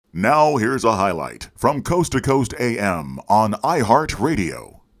Now here's a highlight from Coast to Coast AM on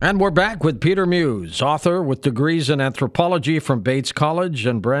iHeartRadio. And we're back with Peter Muse, author with degrees in anthropology from Bates College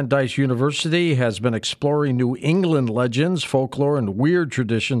and Brandeis University, has been exploring New England legends, folklore, and weird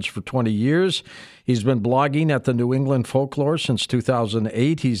traditions for 20 years. He's been blogging at the New England Folklore since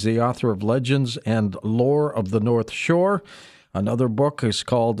 2008. He's the author of Legends and Lore of the North Shore. Another book is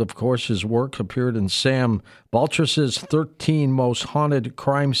called, of course, his work appeared in Sam Baltrus's 13 Most Haunted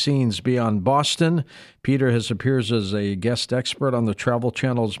Crime Scenes Beyond Boston. Peter appears as a guest expert on the Travel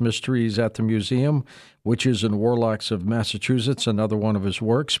Channel's Mysteries at the Museum, Witches and Warlocks of Massachusetts, another one of his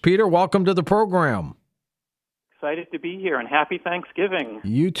works. Peter, welcome to the program. Excited to be here, and happy Thanksgiving.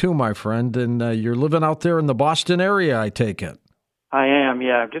 You too, my friend, and you're living out there in the Boston area, I take it. I am,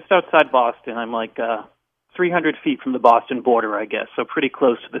 yeah. Just outside Boston. I'm like 300 feet from the Boston border, I guess, so pretty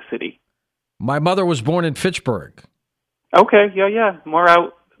close to the city. My mother was born in Fitchburg. Okay, yeah. More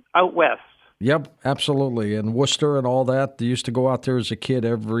out west. Yep, absolutely. And Worcester and all that. I used to go out there as a kid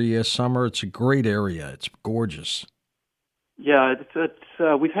every summer. It's a great area. It's gorgeous. Yeah,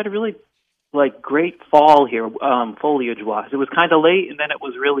 we've had a really great fall here, foliage-wise. It was kind of late, and then it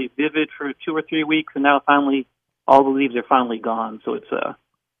was really vivid for 2 or 3 weeks, and now finally all the leaves are finally gone. So it's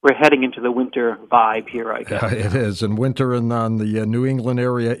we're heading into the winter vibe here, I guess. It is, and winter on the New England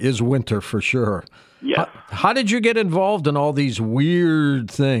area is winter for sure. Yeah. How did you get involved in all these weird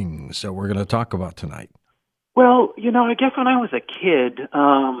things that we're going to talk about tonight? Well, I guess when I was a kid,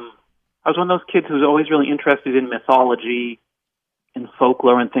 I was one of those kids who was always really interested in mythology and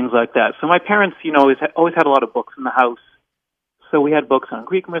folklore and things like that. So my parents, always had a lot of books in the house. So we had books on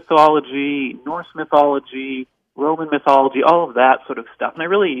Greek mythology, Norse mythology, Roman mythology, all of that sort of stuff. And I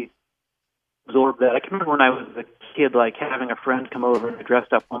really absorbed that. I can remember when I was a kid, having a friend come over and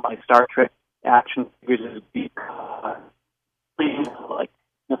dressed up on my Star Trek action figures because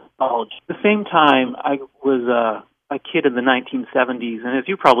mythology. At the same time, I was a kid in the 1970s, and as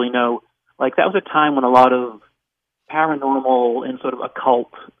you probably know, that was a time when a lot of paranormal and sort of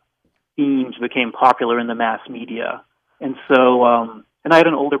occult themes became popular in the mass media. And so, and I had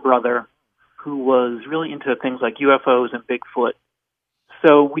an older brother who was really into things like UFOs and Bigfoot.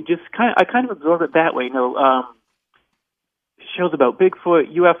 So I kind of absorbed it that way. Shows about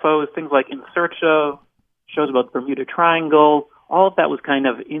Bigfoot, UFOs, things like In Search Of, shows about the Bermuda Triangle, all of that was kind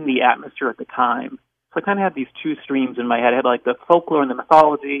of in the atmosphere at the time. So I kind of had these two streams in my head. I had the folklore and the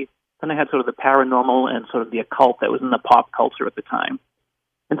mythology, then I had sort of the paranormal and sort of the occult that was in the pop culture at the time.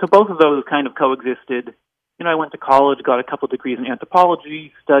 And so both of those kind of coexisted. I went to college, got a couple degrees in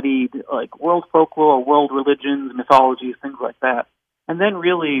anthropology, studied world folklore, world religions, mythologies, things like that. And then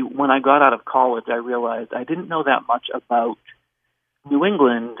really, when I got out of college, I realized I didn't know that much about New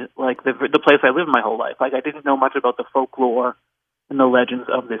England, the place I lived my whole life. I didn't know much about the folklore and the legends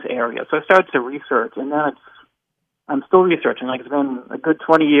of this area. So I started to research, and then I'm still researching. It's been a good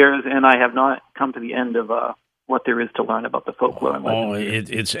 20 years, and I have not come to the end of what there is to learn about the folklore and legends.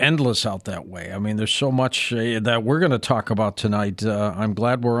 It's endless out that way. I mean, there's so much that we're going to talk about tonight. I'm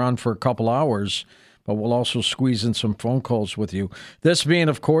glad we're on for a couple hours, but we'll also squeeze in some phone calls with you. This being,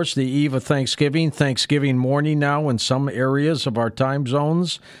 of course, the eve of Thanksgiving morning now in some areas of our time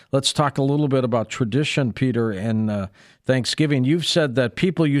zones. Let's talk a little bit about tradition, Peter, and Thanksgiving. You've said that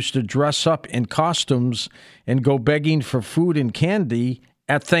people used to dress up in costumes and go begging for food and candy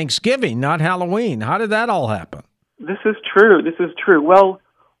at Thanksgiving, not Halloween. How did that all happen? This is true. Well,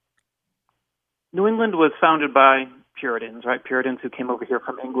 New England was founded by Puritans, right? Puritans who came over here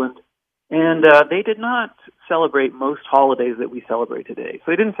from England. And they did not celebrate most holidays that we celebrate today.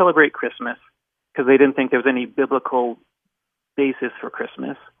 So they didn't celebrate Christmas because they didn't think there was any biblical basis for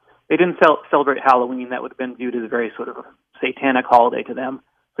Christmas. They didn't celebrate Halloween. That would have been viewed as a very sort of satanic holiday to them.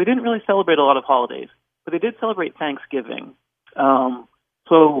 So they didn't really celebrate a lot of holidays. But they did celebrate Thanksgiving.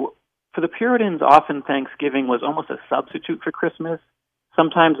 So for the Puritans, often Thanksgiving was almost a substitute for Christmas.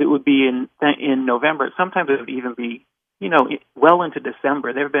 Sometimes it would be in November. Sometimes it would even be, well into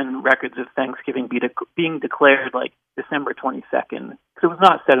December. There have been records of Thanksgiving being declared December 22nd. Because it was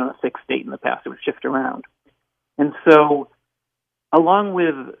not set on a fixed date in the past. It would shift around. And so along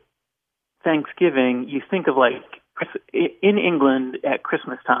with Thanksgiving, you think of in England at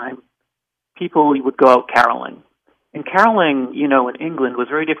Christmas time, people would go out caroling. And caroling, in England was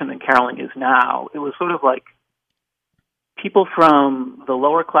very different than caroling is now. It was sort of people from the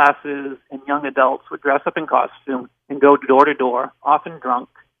lower classes and young adults would dress up in costume and go door to door, often drunk,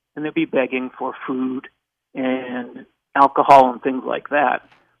 and they'd be begging for food and alcohol and things like that.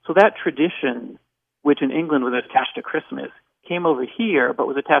 So that tradition, which in England was attached to Christmas, came over here but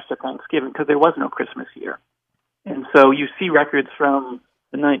was attached to Thanksgiving because there was no Christmas here. And so you see records from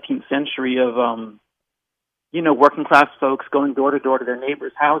the 19th century of, working class folks going door to door to their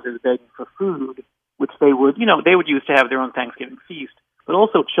neighbors' houses begging for food, which they would use to have their own Thanksgiving feast. But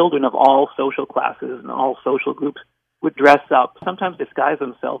also children of all social classes and all social groups would dress up, sometimes disguise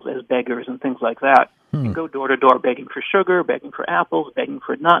themselves as beggars and things like that, and go door to door begging for sugar, begging for apples, begging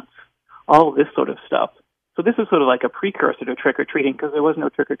for nuts, all of this sort of stuff. So this is sort of like a precursor to trick-or-treating because there was no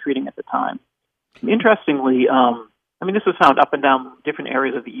trick-or-treating at the time. Interestingly, this was found up and down different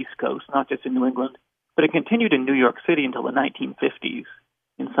areas of the East Coast, not just in New England, but it continued in New York City until the 1950s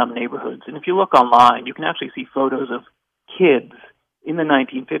in some neighborhoods. And if you look online, you can actually see photos of kids in the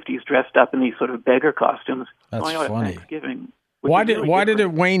 1950s dressed up in these sort of beggar costumes. That's going out funny. at Thanksgiving. Why did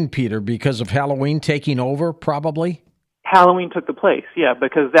it wane, Peter? Because of Halloween taking over, probably? Halloween took the place, yeah,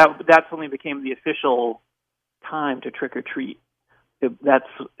 because that suddenly became the official time to trick-or-treat.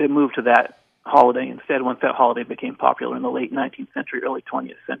 It moved to that holiday instead once that holiday became popular in the late 19th century, early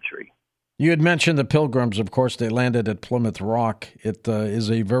 20th century. You had mentioned the Pilgrims. Of course, they landed at Plymouth Rock. It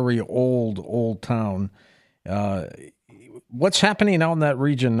is a very old town. What's happening out in that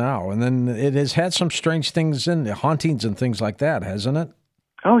region now? And then it has had some strange things hauntings and things like that, hasn't it?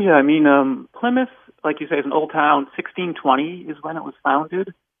 Oh, yeah. Plymouth, like you say, is an old town. 1620 is when it was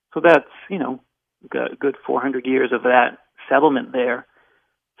founded. So that's, a good 400 years of that settlement there.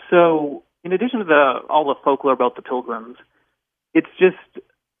 So in addition to all the folklore about the Pilgrims, it's just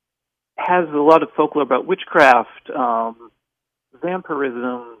has a lot of folklore about witchcraft,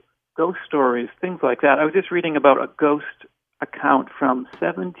 vampirism, ghost stories, things like that. I was just reading about a ghost account from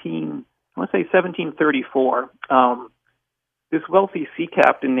 1734. This wealthy sea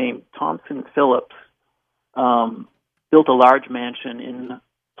captain named Thompson Phillips built a large mansion in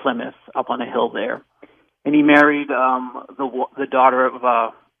Plymouth up on a hill there, and he married the daughter of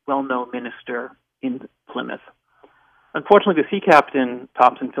a well-known minister in Plymouth. Unfortunately, the sea captain,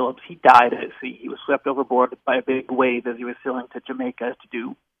 Thompson Phillips, he died at sea. He was swept overboard by a big wave as he was sailing to Jamaica to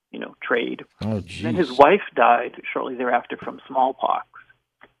do, trade. Oh, geez. Then his wife died shortly thereafter from smallpox.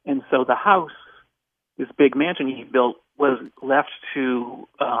 And so the house, this big mansion he built, was left to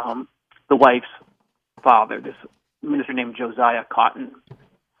the wife's father, this minister named Josiah Cotton.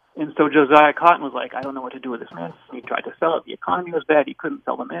 And so Josiah Cotton was like, I don't know what to do with this mansion. He tried to sell it. The economy was bad. He couldn't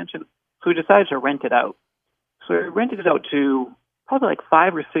sell the mansion. So he decided to rent it out. So he rented it out to probably like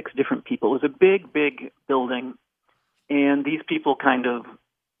 5 or 6 different people. It was a big, big building. And these people kind of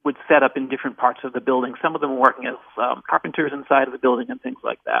would set up in different parts of the building. Some of them were working as carpenters inside of the building and things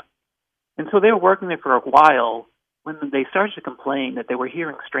like that. And so they were working there for a while when they started to complain that they were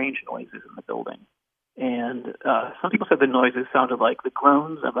hearing strange noises in the building. And some people said the noises sounded like the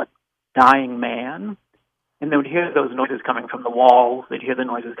groans of a dying man. And they would hear those noises coming from the walls. They'd hear the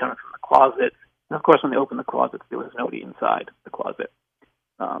noises coming from the closets. And, of course, when they opened the closets, there was nobody inside the closet.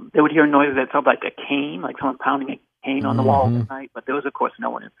 They would hear noises that sounded like a cane, like someone pounding a cane on the wall at night, but there was, of course, no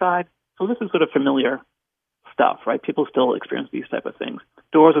one inside. So this is sort of familiar stuff, right? People still experience these type of things.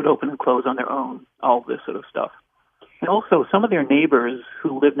 Doors would open and close on their own, all this sort of stuff. And also, some of their neighbors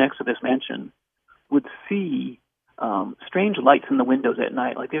who lived next to this mansion would see strange lights in the windows at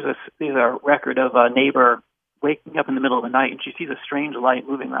night. Like there's a record of a neighbor waking up in the middle of the night, and she sees a strange light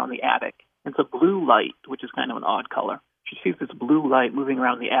moving around the attic. It's a blue light, which is kind of an odd color. She sees this blue light moving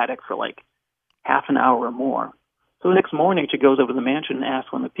around the attic for like half an hour or more. So the next morning, she goes over to the mansion and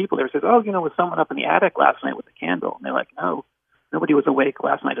asks one of the people there, says, was someone up in the attic last night with a candle? And they're like, no, nobody was awake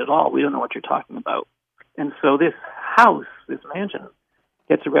last night at all. We don't know what you're talking about. And so this house, this mansion,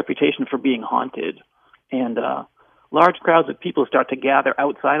 gets a reputation for being haunted. And large crowds of people start to gather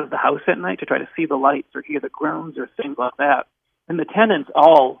outside of the house at night to try to see the lights or hear the groans or things like that. And the tenants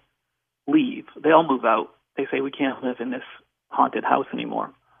all leave. They all move out. They say, we can't live in this haunted house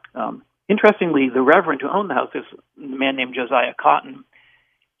anymore. Interestingly, the reverend who owned the house, this man named Josiah Cotton,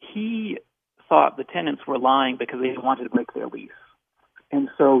 he thought the tenants were lying because they wanted to break their lease. And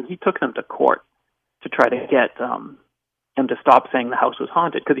so he took them to court to try to get them to stop saying the house was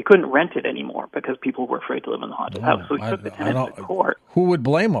haunted, because he couldn't rent it anymore because people were afraid to live in the haunted house. So he took the tenants to court. Who would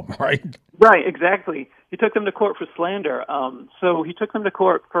blame them, right? Right, exactly. He took them to court for slander. So he took them to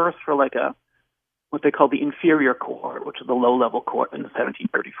court first for like what they called the inferior court, which is the low-level court in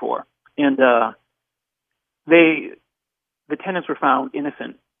 1734. And the tenants were found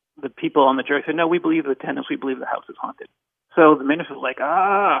innocent. The people on the jury said, no, we believe the tenants, we believe the house is haunted. So the minister was like,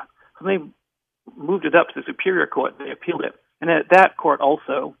 So they moved it up to the superior court. They appealed it. And at that court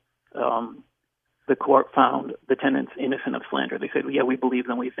also, the court found the tenants innocent of slander. They said, yeah, we believe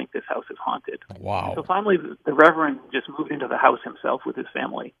them. We think this house is haunted. Wow. So finally, the reverend just moved into the house himself with his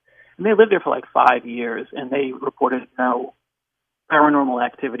family. And they lived there for like 5 years, and they reported no paranormal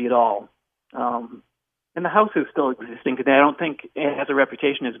activity at all. And the house is still existing today. I don't think it has a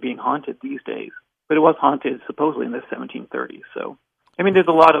reputation as being haunted these days, but it was haunted supposedly in the 1730s. So, I mean, there's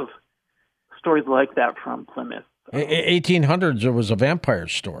a lot of stories like that from Plymouth. 1800s, there was a vampire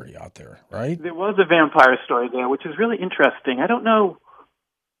story out there, right? There was a vampire story there, which is really interesting. I don't know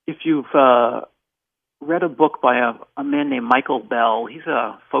if you've read a book by a man named Michael Bell. He's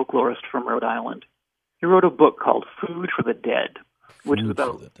a folklorist from Rhode Island. He wrote a book called Food for the Dead, which is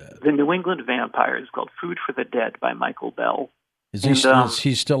about the New England vampires, called Food for the Dead by Michael Bell. Is he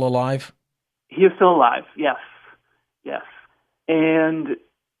still alive? He is still alive, yes. Yes. And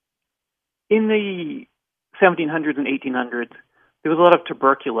in the 1700s and 1800s, there was a lot of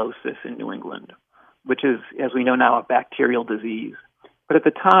tuberculosis in New England, which is, as we know now, a bacterial disease. But at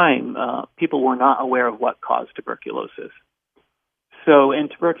the time, people were not aware of what caused tuberculosis. So in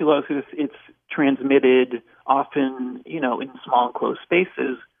tuberculosis, it's transmitted often, in small enclosed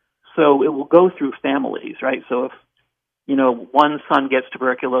spaces. So it will go through families, right? So if, one son gets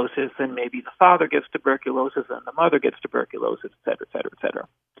tuberculosis, then maybe the father gets tuberculosis, and the mother gets tuberculosis, et cetera, et cetera, et cetera.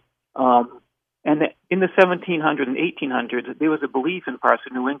 And in the 1700s and 1800s, there was a belief in parts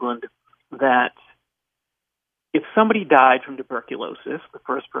of New England that if somebody died from tuberculosis, the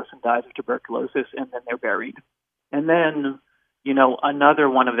first person dies of tuberculosis, and then they're buried. And then, another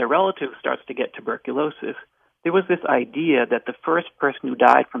one of their relatives starts to get tuberculosis. There was this idea that the first person who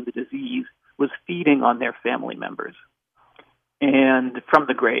died from the disease was feeding on their family members and from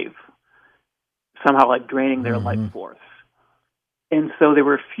the grave, somehow like draining their life force. And so there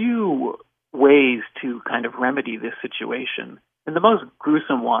were a few ways to kind of remedy this situation. And the most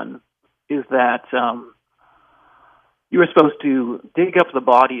gruesome one is that you were supposed to dig up the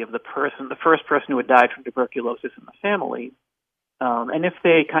body of the first person who had died from tuberculosis in the family, and if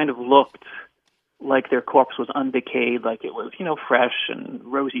they kind of looked like their corpse was undecayed, like it was, fresh and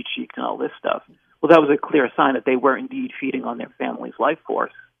rosy-cheeked and all this stuff, well, that was a clear sign that they were indeed feeding on their family's life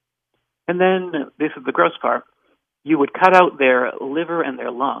force. And then, this is the gross part, you would cut out their liver and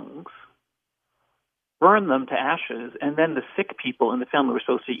their lungs, burn them to ashes, and then the sick people in the family were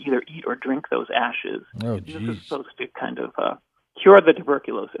supposed to either eat or drink those ashes. Oh, geez. This is supposed to kind of cure the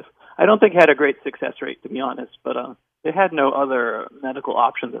tuberculosis. I don't think it had a great success rate, to be honest, but it had no other medical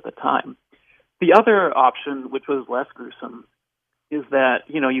options at the time. The other option, which was less gruesome, is that,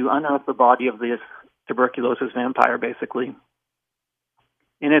 you unearth the body of this tuberculosis vampire, basically,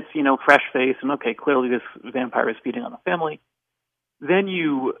 and it's, fresh face, and okay, clearly this vampire is feeding on the family. Then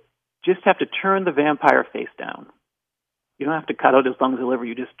you just have to turn the vampire face down. You don't have to cut out his lungs or liver.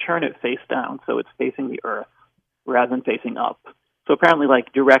 You just turn it face down so it's facing the earth rather than facing up. So apparently,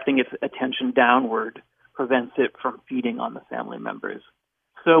 like, directing its attention downward prevents it from feeding on the family members.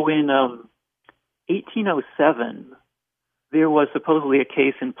 So in 1807, there was supposedly a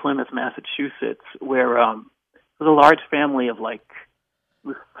case in Plymouth, Massachusetts, where there was a large family of, it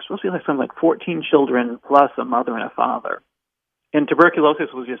was supposed to be something like 14 children plus a mother and a father. And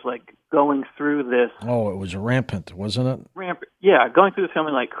tuberculosis was just going through this. Oh, it was rampant, wasn't it? Rampant, yeah, going through the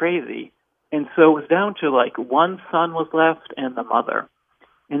family like crazy. And so it was down to one son was left and the mother.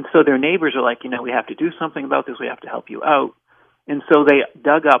 And so their neighbors are we have to do something about this. We have to help you out. And so they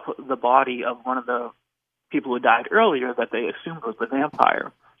dug up the body of one of the people who died earlier that they assumed was the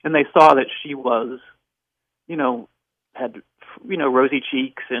vampire. And they saw that she was, had, rosy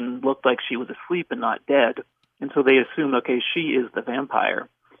cheeks and looked like she was asleep and not dead. And so they assumed, okay, she is the vampire.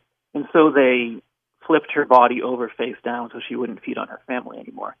 And so they flipped her body over face down so she wouldn't feed on her family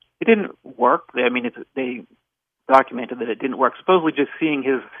anymore. It didn't work. They documented that it didn't work. Supposedly just seeing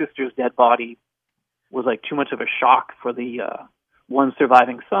his sister's dead body was too much of a shock for the one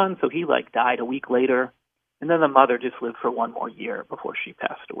surviving son, so he died a week later. And then the mother just lived for one more year before she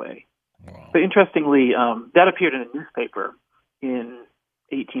passed away. Wow. But interestingly, that appeared in a newspaper in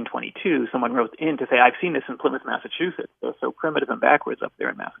 1822. Someone wrote in to say, I've seen this in Plymouth, Massachusetts. They're so primitive and backwards up there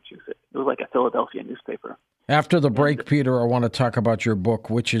in Massachusetts. It was like a Philadelphia newspaper. After the break, Peter, I want to talk about your book,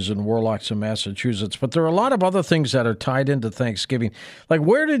 Witches and Warlocks in Massachusetts. But there are a lot of other things that are tied into Thanksgiving.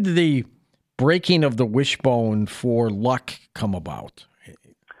 Where did the breaking of the wishbone for luck come about?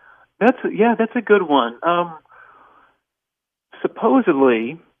 That's a good one.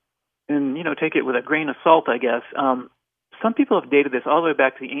 Supposedly, and take it with a grain of salt, I guess. Some people have dated this all the way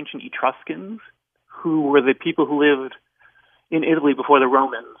back to the ancient Etruscans, who were the people who lived in Italy before the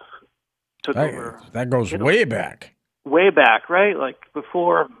Romans took over. That goes Italy. way back. Way back, right?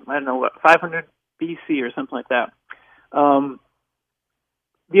 Before, 500 BC or something like that.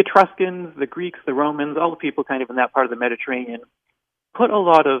 The Etruscans, the Greeks, the Romans, all the people kind of in that part of the Mediterranean put a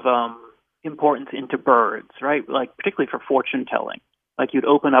lot of importance into birds, right? Like particularly for fortune telling. Like you'd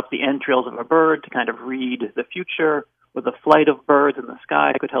open up the entrails of a bird to kind of read the future, or the flight of birds in the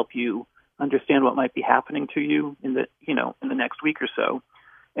sky could help you understand what might be happening to you in the next week or so.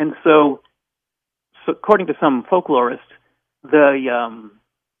 And so according to some folklorists, the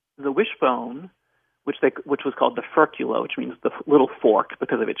wishbone, which was called the furcula, which means the little fork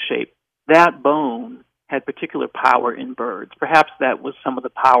because of its shape, that bone had particular power in birds. Perhaps that was some of the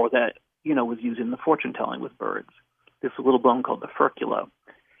power that was used in the fortune telling with birds. This little bone called the furcula,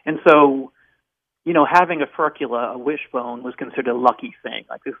 and so having a furcula, a wishbone, was considered a lucky thing.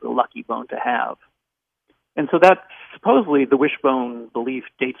 Like this is a lucky bone to have. And so that supposedly the wishbone belief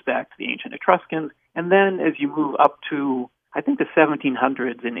dates back to the ancient Etruscans. And then as you move up to, I think the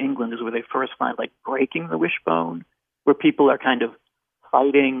 1700s in England is where they first find like breaking the wishbone, where people are kind of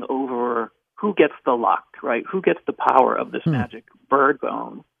fighting over who gets the luck, right? Who gets the power of this magic bird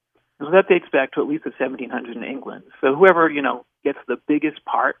bone. And so that dates back to at least the 1700s in England. So whoever, gets the biggest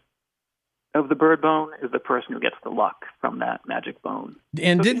part of the bird bone is the person who gets the luck from that magic bone.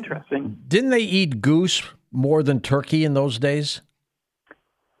 And so interesting. Didn't they eat goose more than turkey in those days?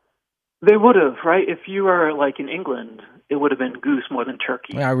 They would have, right? If you were like in England, it would have been goose more than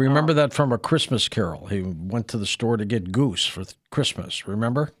turkey. Yeah, I remember that from A Christmas Carol. He went to the store to get goose for Christmas,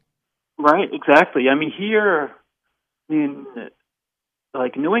 remember? Right, exactly. I mean, here in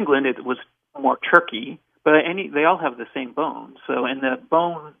like New England, it was more turkey, but they all have the same bone. So, and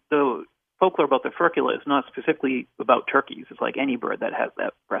the folklore about the furcula is not specifically about turkeys. It's like any bird that has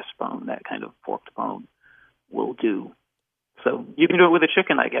that breastbone, that kind of forked bone, will do. So you can do it with a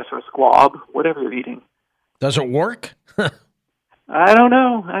chicken, I guess, or a squab, whatever you're eating. Does it work? I don't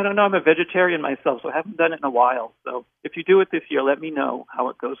know. I'm a vegetarian myself, so I haven't done it in a while. So if you do it this year, let me know how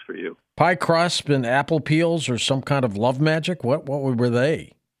it goes for you. Pie crust and apple peels or some kind of love magic? What were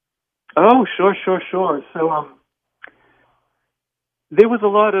they? Oh, sure. So there was a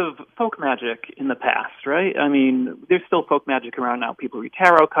lot of folk magic in the past, right? I mean, there's still folk magic around now. People read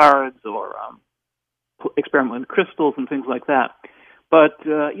tarot cards or experiment with crystals and things like that. But,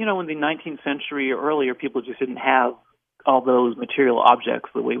 in the 19th century or earlier, people just didn't have all those material objects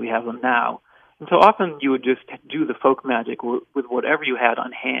the way we have them now. And so often you would just do the folk magic with whatever you had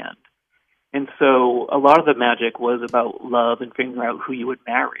on hand. And so a lot of the magic was about love and figuring out who you would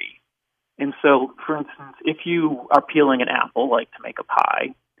marry. And so, for instance, if you are peeling an apple, like to make a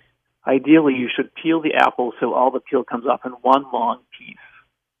pie, ideally you should peel the apple so all the peel comes off in one long piece.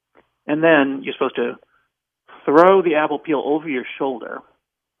 And then you're supposed to throw the apple peel over your shoulder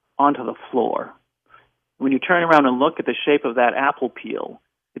onto the floor. When you turn around and look at the shape of that apple peel,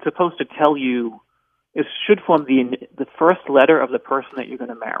 it's supposed to tell you, it should form the first letter of the person that you're going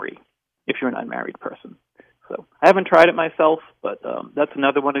to marry, if you're an unmarried person. So I haven't tried it myself, but that's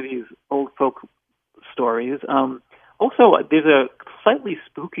another one of these old folk stories. Also, there's a slightly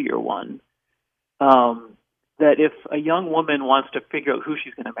spookier one that if a young woman wants to figure out who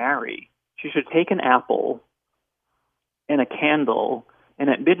she's going to marry, she should take an apple and a candle, and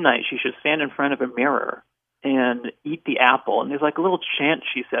at midnight she should stand in front of a mirror and eat the apple. And there's like a little chant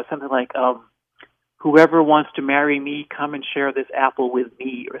she says, something like, whoever wants to marry me, come and share this apple with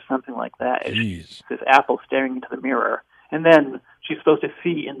me, or something like that. Jeez. This apple staring into the mirror. And then she's supposed to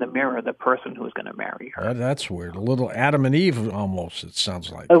see in the mirror the person who is going to marry her. That's weird. A little Adam and Eve almost, it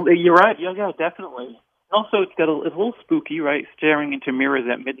sounds like. Oh, you're right. Yeah, definitely. Also, it's a little spooky, right? Staring into mirrors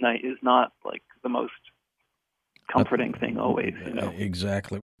at midnight is not like the most comforting thing always.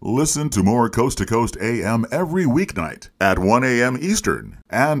 Exactly. Listen to more Coast to Coast AM every weeknight at 1 a.m. Eastern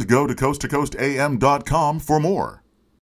and go to coasttocoastam.com for more.